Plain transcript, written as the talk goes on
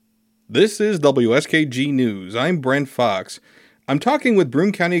This is WSKG News. I'm Brent Fox. I'm talking with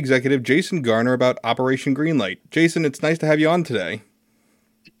Broome County Executive Jason Garner about Operation Greenlight. Jason, it's nice to have you on today.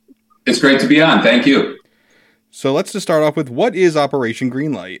 It's great to be on. Thank you. So let's just start off with, what is Operation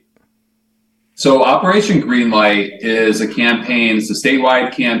Greenlight? So Operation Greenlight is a campaign. It's a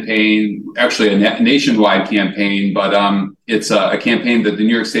statewide campaign, actually a nationwide campaign, but it's a campaign that the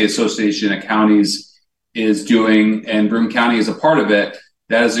New York State Association of Counties is doing, and Broome County is a part of it,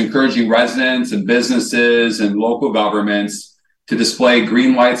 that is encouraging residents and businesses and local governments to display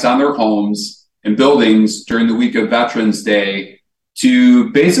green lights on their homes and buildings during the week of Veterans Day to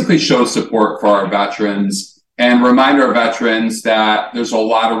basically show support for our veterans and remind our veterans that there's a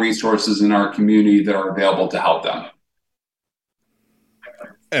lot of resources in our community that are available to help them.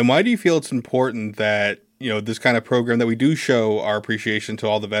 And why do you feel it's important that, this kind of program, that we do show our appreciation to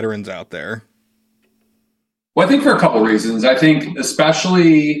all the veterans out there? Well, I think for a couple of reasons. I think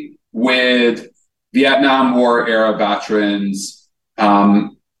especially with Vietnam War era veterans,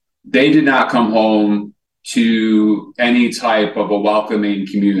 they did not come home to any type of a welcoming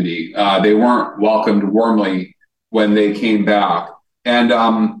community. They weren't welcomed warmly when they came back. And,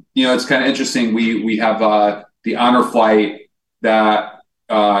 it's kind of interesting. We have the honor flight that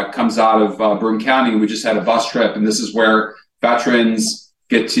comes out of Broome County. We just had a bus trip, and this is where veterans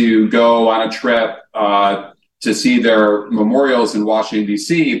get to go on a trip to see their memorials in Washington,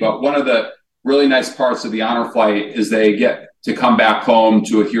 D.C. But one of the really nice parts of the honor flight is they get to come back home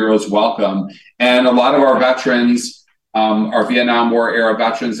to a hero's welcome. And a lot of our veterans are Vietnam War era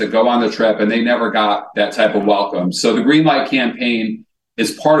veterans that go on the trip, and they never got that type of welcome. So the Greenlight campaign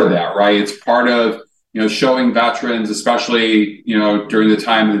is part of that, right? It's part of, showing veterans, especially, during the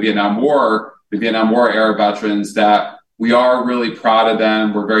time of the Vietnam War era veterans, that we are really proud of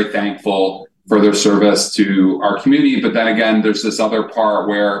them. We're very thankful for their service to our community. But then again, there's this other part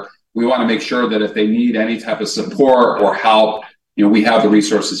where we want to make sure that if they need any type of support or help, we have the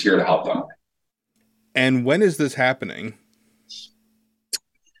resources here to help them. And when is this happening?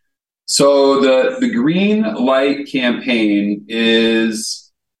 So the Green Light campaign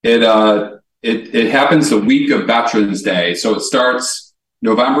is, it happens the week of Veterans Day. So it starts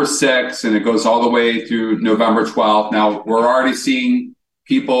November 6th and it goes all the way through November 12th. Now we're already seeing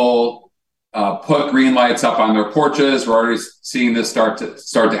people put green lights up on their porches. We're already seeing this start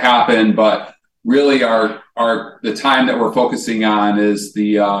to happen, but really the time that we're focusing on is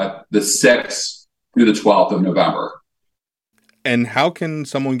the 6th through the 12th of November. And how can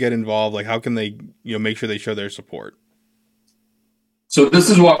someone get involved? Like, how can they, make sure they show their support? So this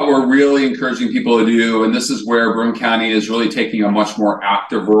is what we're really encouraging people to do, and this is where Broome County is really taking a much more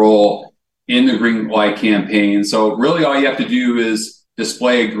active role in the Green Light campaign. So really all you have to do is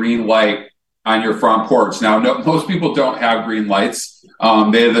display a green light on your front porch. Now, most people don't have green lights.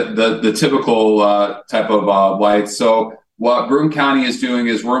 They have the typical type of lights. So what Broome County is doing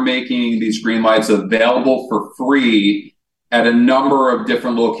is we're making these green lights available for free at a number of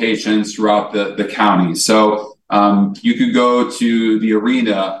different locations throughout the county. So you could go to the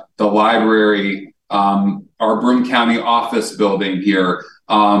arena, the library, our Broome County office building here,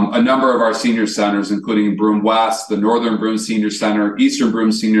 a number of our senior centers, including Broome West, the Northern Broome Senior Center, Eastern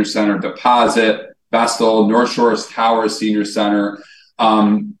Broome Senior Center, Deposit, Vestal, North Shores Towers Senior Center.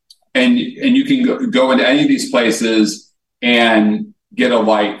 And you can go into any of these places and get a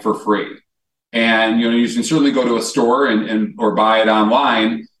light for free. And, you can certainly go to a store and or buy it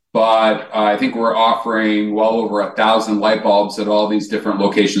online, but I think we're offering well over 1,000 light bulbs at all these different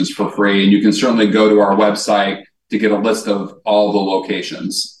locations for free. And you can certainly go to our website to get a list of all the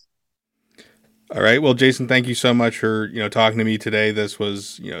locations. All right. Well, Jason, thank you so much for, talking to me today. This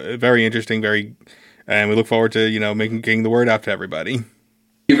was, very interesting, and we look forward to, getting the word out to everybody. Thank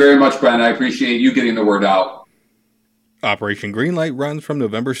you very much, Brent. I appreciate you getting the word out. Operation Greenlight runs from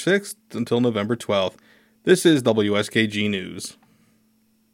November 6th until November 12th. This is WSKG News.